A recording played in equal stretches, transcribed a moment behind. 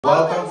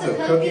Welcome to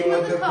Cooking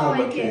with the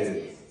Akoma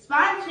Kids.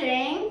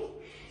 Sponsoring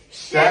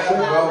Chef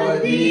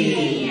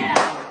Melody.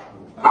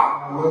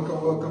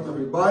 Welcome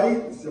everybody.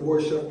 It's your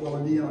boy Chef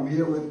Melody and I'm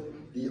here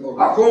with the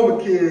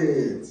Akoma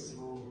Kids.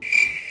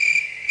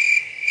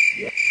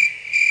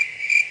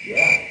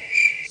 Yeah.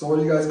 So what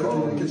are you guys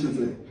cooking in the kitchen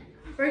today?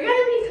 We're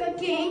gonna be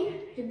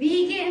cooking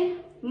vegan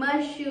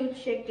mushroom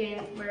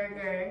chicken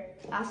burger.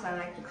 That's what I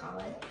like to call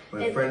it.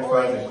 With French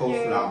fries and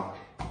coleslaw.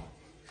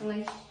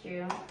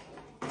 Oyster.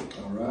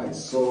 Alright,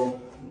 so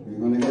we're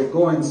gonna get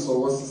going. So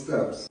what's the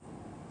steps?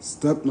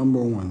 Step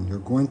number 1, you're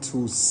going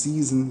to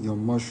season your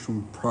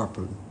mushroom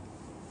properly.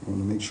 You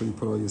want to make sure you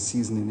put all your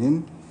seasoning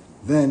in.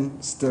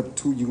 Then step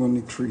 2, you're going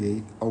to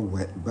create a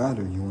wet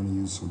batter. You want to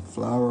use some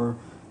flour,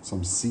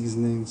 some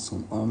seasoning,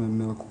 some almond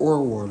milk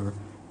or water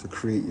to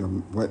create your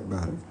wet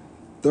batter.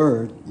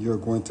 Third, you're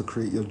going to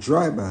create your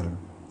dry batter.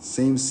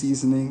 Same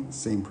seasoning,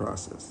 same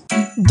process.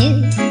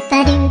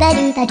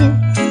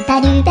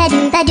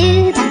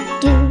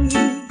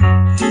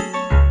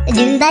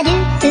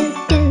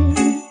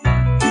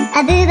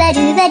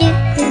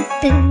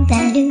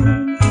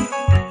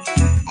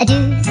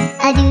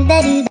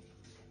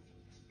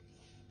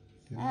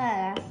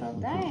 That's so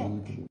dark.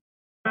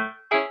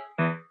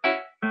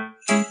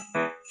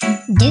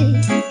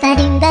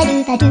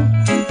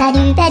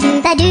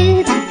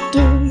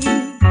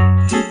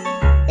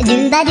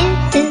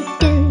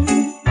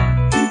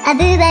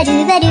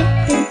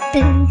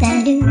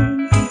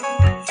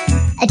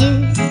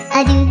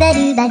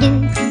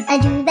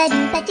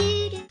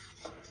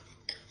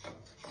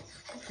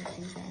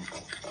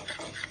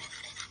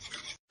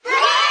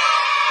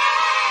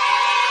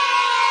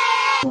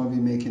 We're going to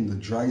be making the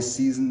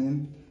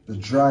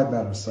dry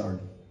batter, sorry.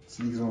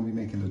 So he's going to be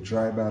making the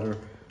dry batter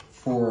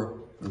for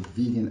the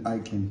vegan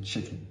Akoma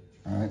chicken.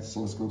 Alright, so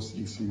let's go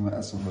see. So you're going to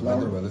add some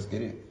flour. Bro, let's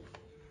get it.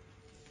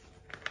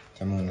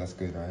 Tell me when that's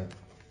good, right?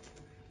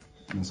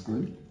 That's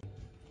good.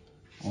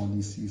 All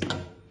these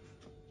seasonings.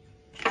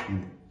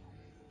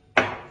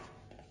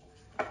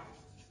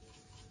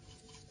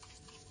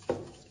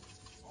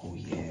 Oh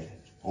yeah.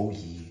 Oh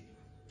yeah.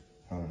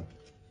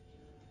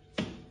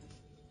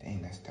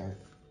 Dang, that's dark.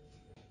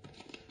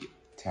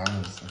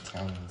 Italians.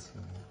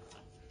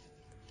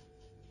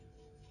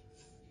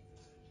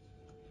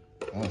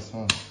 Oh, it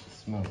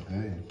smells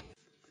good.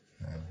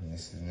 And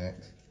this is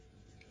next.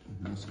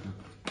 That's good.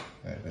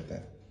 Alright, bet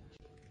that.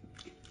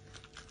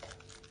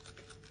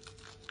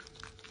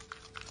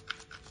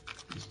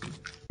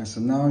 And so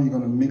now you're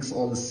going to mix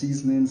all the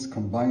seasonings,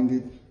 combine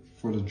it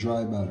for the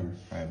dry batter.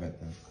 Alright, bet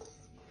that.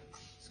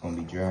 It's gonna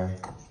be dry.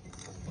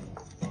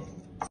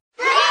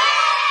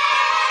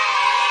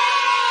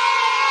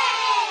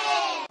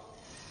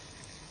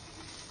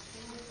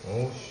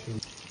 Oh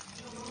shoot.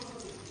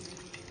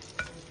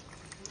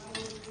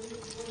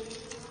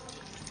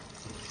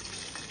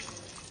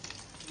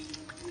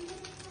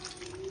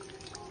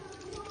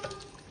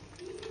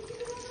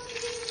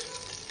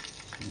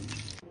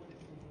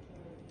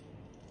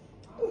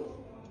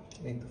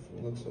 Make the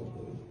food look so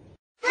good.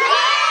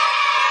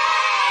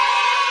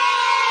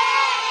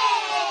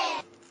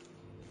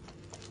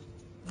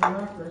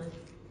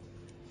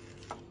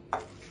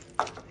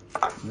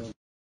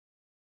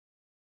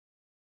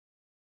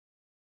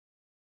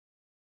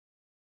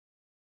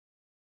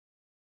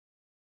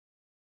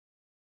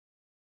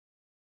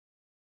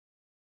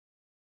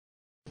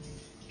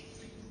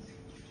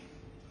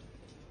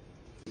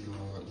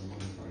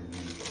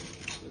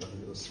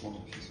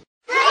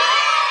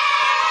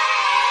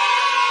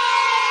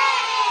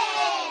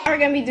 We're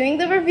gonna be doing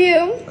the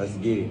review. Let's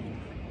get it.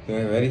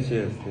 Okay, ready?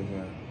 Cheers.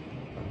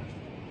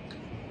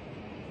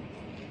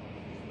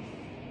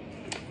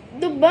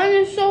 The bun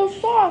is so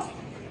soft.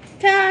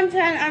 10 out of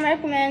 10, I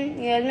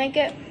recommend you guys make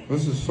it.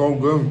 This is so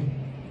good.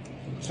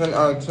 10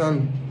 out of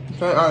 10.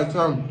 10 out of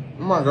 10.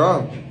 Oh my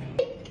god.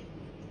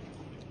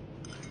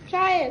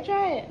 Try it.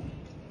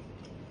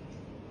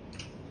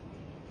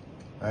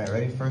 Alright,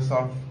 ready? First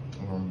off,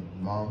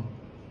 Mom.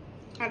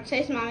 I'll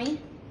taste mommy.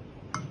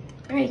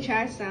 Alright,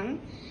 try some.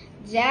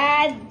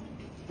 Dad.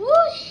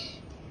 Whoosh.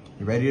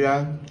 You ready,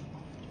 Dad?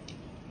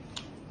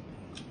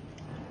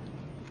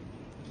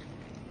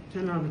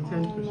 10 out of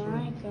 10 for Oh sure.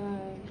 my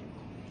god.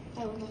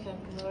 That was like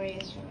a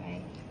glorious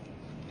ride.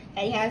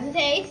 Eddie has a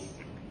taste.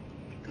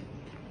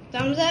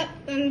 Thumbs up,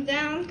 thumbs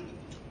down.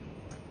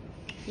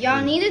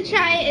 Y'all need to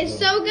try it. It's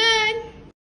so good.